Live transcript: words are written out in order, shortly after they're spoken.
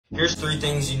Here's 3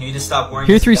 things you need to stop wearing.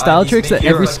 Here are 3 style tricks that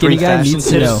every skinny guy needs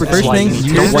to know. First thing,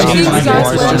 don't wear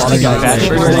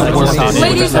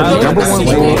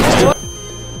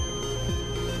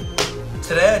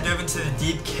Today I dove into the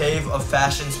deep cave of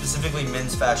fashion, specifically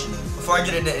men's fashion. Before I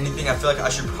get into anything, I feel like I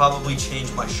should probably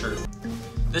change my shirt.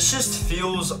 This just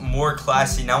feels more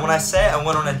classy. Now, when I say I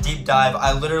went on a deep dive,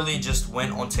 I literally just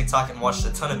went on TikTok and watched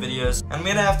a ton of videos. I'm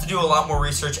gonna have to do a lot more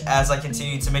research as I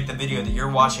continue to make the video that you're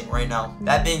watching right now.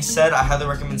 That being said, I highly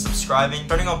recommend subscribing,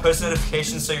 turning on post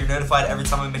notifications so you're notified every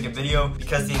time I make a video,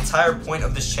 because the entire point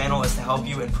of this channel is to help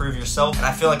you improve yourself, and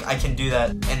I feel like I can do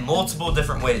that in multiple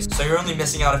different ways. So you're only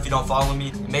missing out if you don't follow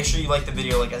me. Make sure you like the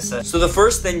video like I said. So the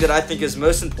first thing that I think is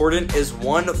most important is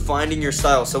 1, finding your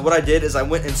style. So what I did is I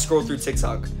went and scrolled through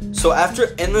TikTok. So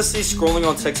after endlessly scrolling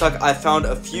on TikTok, I found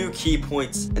a few key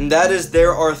points, and that is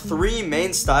there are 3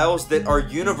 main styles that are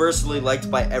universally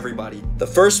liked by everybody. The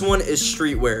first one is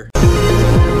streetwear.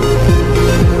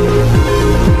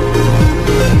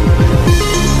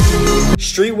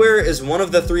 Streetwear is one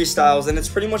of the 3 styles, and it's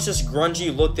pretty much this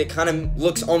grungy look that kind of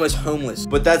looks almost homeless,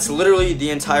 but that's literally the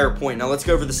entire point. Now let's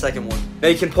go over the second one. Now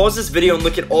you can pause this video and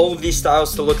look at all of these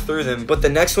styles to look through them, but the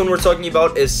next one we're talking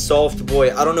about is soft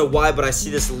boy. I don't know why, but I see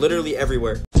this literally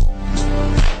everywhere.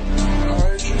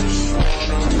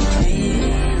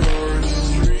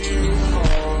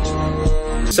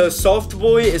 So soft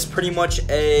boy is pretty much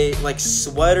a like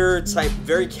sweater type,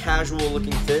 very casual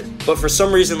looking fit, but for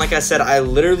some reason, like I said, I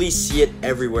literally see it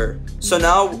everywhere. So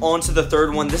now on to the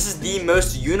third one. This is the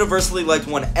most universally liked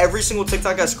one. Every single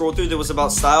TikTok I scrolled through that was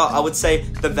about style, I would say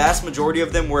the vast majority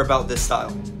of them were about this style.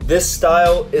 This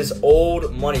style is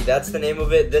old money. That's the name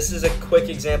of it. This is a quick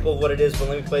example of what it is, but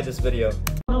let me play this video.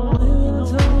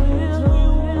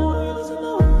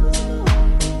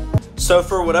 So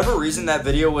for whatever reason, that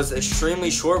video was extremely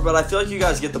short, but I feel like you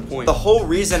guys get the point. The whole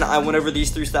reason I went over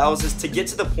these 3 styles is to get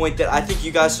to the point that I think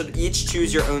you guys should each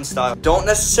choose your own style. Don't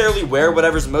necessarily wear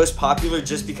whatever's most popular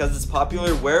just because it's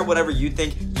popular. Wear whatever you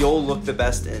think you'll look the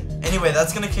best in. Anyway,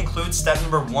 that's gonna conclude step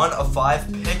number 1 of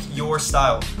 5. Pick your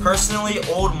style. Personally,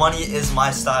 old money is my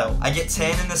style. I get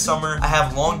tan in the summer. I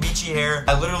have long beachy hair.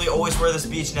 I literally always wear this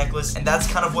beach necklace, and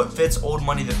that's kind of what fits old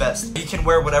money the best. You can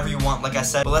wear whatever you want, like I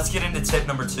said, but let's get into tip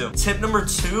number 2. Tip number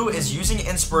 2 is using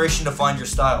inspiration to find your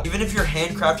style. Even if you're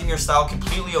handcrafting your style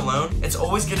completely alone, it's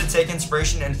always good to take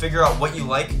inspiration and figure out what you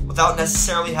like without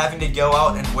necessarily having to go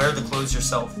out and wear the clothes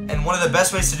yourself. And one of the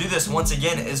best ways to do this, once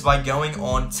again, is by going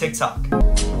on TikTok.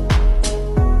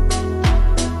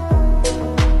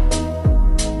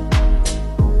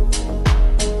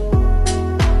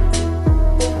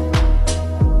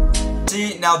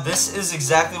 Now this is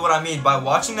exactly what I mean. By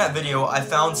watching that video, I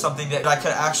found something that I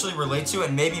could actually relate to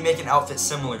and maybe make an outfit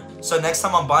similar. So next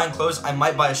time I'm buying clothes, I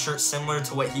might buy a shirt similar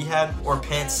to what he had or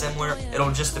pants similar.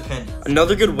 It'll just depend.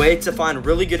 Another good way to find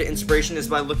really good inspiration is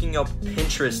by looking up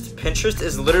Pinterest. Pinterest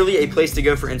is literally a place to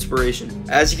go for inspiration.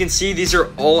 As you can see, these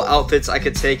are all outfits I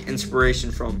could take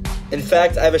inspiration from. In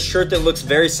fact, I have a shirt that looks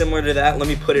very similar to that. Let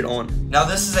me put it on. Now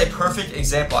this is a perfect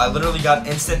example. I literally got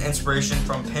instant inspiration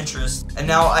from Pinterest, and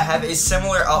now I have a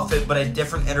similar outfit but a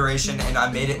different iteration, and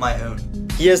I made it my own.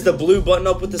 He has the blue button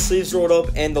up with the sleeves rolled up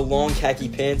and the long khaki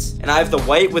pants, and I have the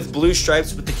white with blue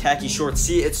stripes with the khaki shorts.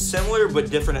 See, it's similar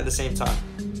but different at the same time.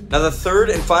 Now the third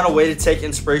and final way to take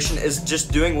inspiration is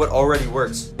just doing what already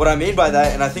works. What I mean by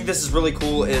that, and I think this is really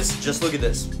cool, is just look at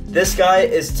this. This guy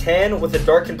is tan with a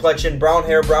dark complexion, brown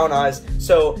hair, brown eyes,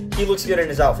 so he looks good in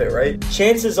his outfit, right?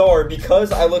 Chances are,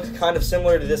 because I look kind of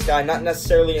similar to this guy, not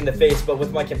necessarily in the face, but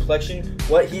with my complexion,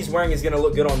 what he's wearing is gonna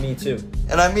look good on me too.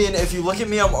 And I mean, if you look at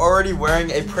me, I'm already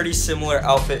wearing a pretty similar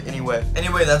outfit anyway.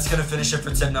 Anyway, that's gonna finish it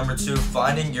for tip number 2,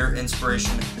 finding your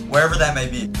inspiration, wherever that may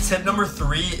be. Tip number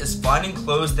 3 is finding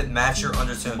clothes that match your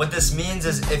undertone. What this means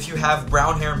is if you have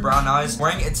brown hair and brown eyes,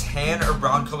 wearing a tan or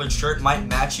brown colored shirt might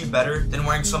match you better than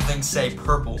wearing something, say,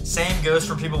 purple. Same goes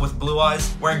for people with blue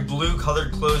eyes. Wearing blue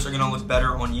colored clothes are gonna look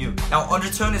better on you. Now,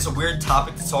 undertone is a weird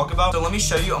topic to talk about, so let me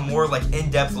show you a more like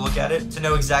in-depth look at it to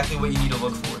know exactly what you need to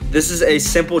look for. This is a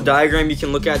simple diagram you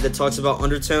can look at that talks about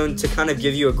undertone to kind of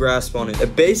give you a grasp on it. A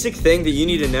basic thing that you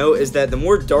need to know is that the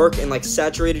more dark and like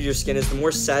saturated your skin is, the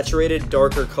more saturated,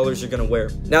 darker colors you're gonna wear.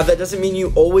 Now, that doesn't mean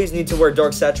you always need to wear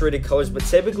dark saturated colors, but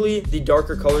typically the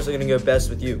darker colors are gonna go best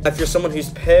with you. If you're someone who's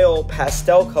pale,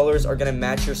 pastel colors are gonna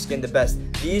match your skin the best.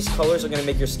 These colors are gonna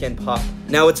make your skin pop.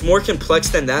 Now, it's more complex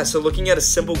than that, so looking at a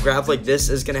simple graph like this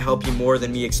is gonna help you more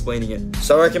than me explaining it.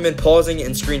 So I recommend pausing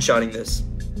and screenshotting this.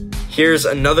 Here's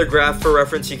another graph for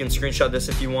reference. You can screenshot this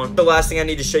if you want. The last thing I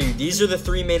need to show you, these are the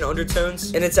 3 main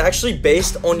undertones, and it's actually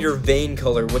based on your vein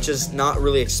color, which is not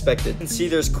really expected. You can see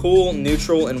there's cool,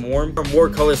 neutral, and warm. There are more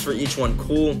colors for each one,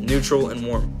 cool, neutral, and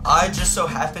warm. I just so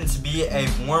happen to be a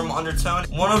warm undertone.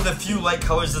 One of the few light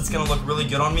colors that's gonna look really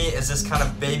good on me is this kind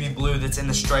of baby blue that's in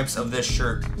the stripes of this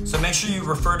shirt. So make sure you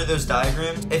refer to those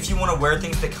diagrams if you wanna wear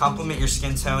things that complement your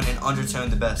skin tone and undertone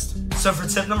the best. So for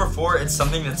tip number 4, it's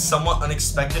something that's somewhat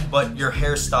unexpected, but your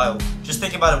hairstyle. Just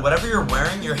think about it, whatever you're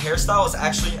wearing, your hairstyle is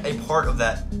actually a part of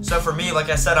that. So for me, like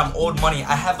I said, I'm old money.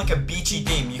 I have like a beachy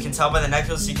theme. You can tell by the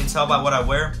necklace, you can tell by what I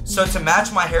wear. So to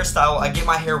match my hairstyle, I get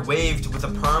my hair waved with a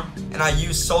perm, and I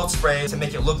use salt spray to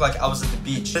make it look like I was at the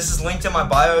beach. This is linked in my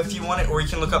bio if you want it, or you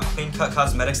can look up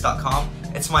cleancutcosmetics.com.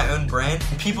 It's my own brand.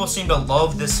 People seem to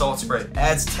love this salt spray. It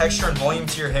adds texture and volume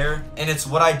to your hair, and it's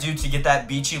what I do to get that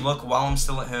beachy look while I'm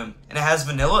still at home. And it has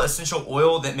vanilla essential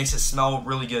oil that makes it smell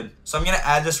really good. So I'm gonna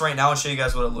add this right now and show you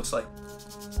guys what it looks like.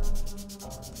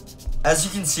 As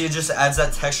you can see, it just adds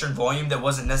that texture and volume that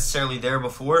wasn't necessarily there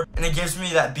before, and it gives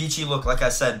me that beachy look like I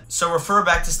said. So refer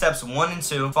back to steps 1 and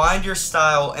 2, find your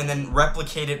style, and then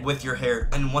replicate it with your hair.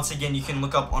 And once again, you can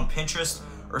look up on Pinterest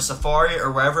or Safari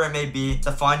or wherever it may be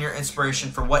to find your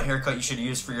inspiration for what haircut you should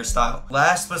use for your style.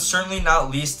 Last but certainly not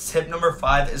least, tip number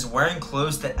 5 is wearing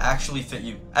clothes that actually fit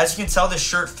you. As you can tell, this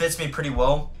shirt fits me pretty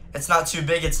well. It's not too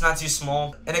big, it's not too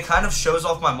small, and it kind of shows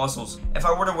off my muscles. If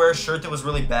I were to wear a shirt that was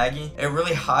really baggy, it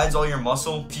really hides all your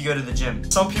muscle if you go to the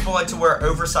gym. Some people like to wear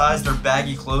oversized or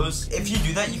baggy clothes. If you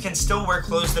do that, you can still wear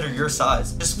clothes that are your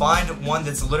size. Just find one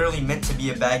that's literally meant to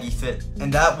be a baggy fit,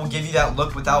 and that will give you that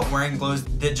look without wearing clothes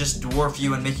that just dwarf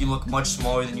you and make you look much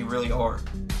smaller than you really are.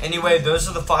 Anyway, those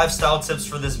are the 5 style tips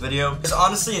for this video. There's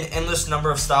honestly an endless number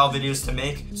of style videos to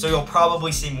make, so you'll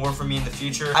probably see more from me in the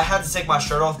future. I had to take my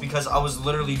shirt off because I was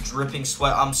literally dripping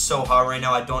sweat. I'm so hot right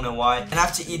now, I don't know why. And I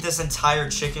have to eat this entire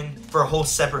chicken for a whole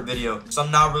separate video, so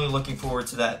I'm not really looking forward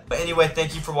to that. But anyway,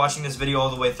 thank you for watching this video all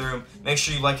the way through. Make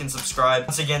sure you like and subscribe.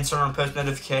 Once again, turn on post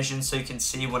notifications so you can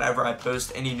see whenever I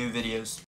post any new videos.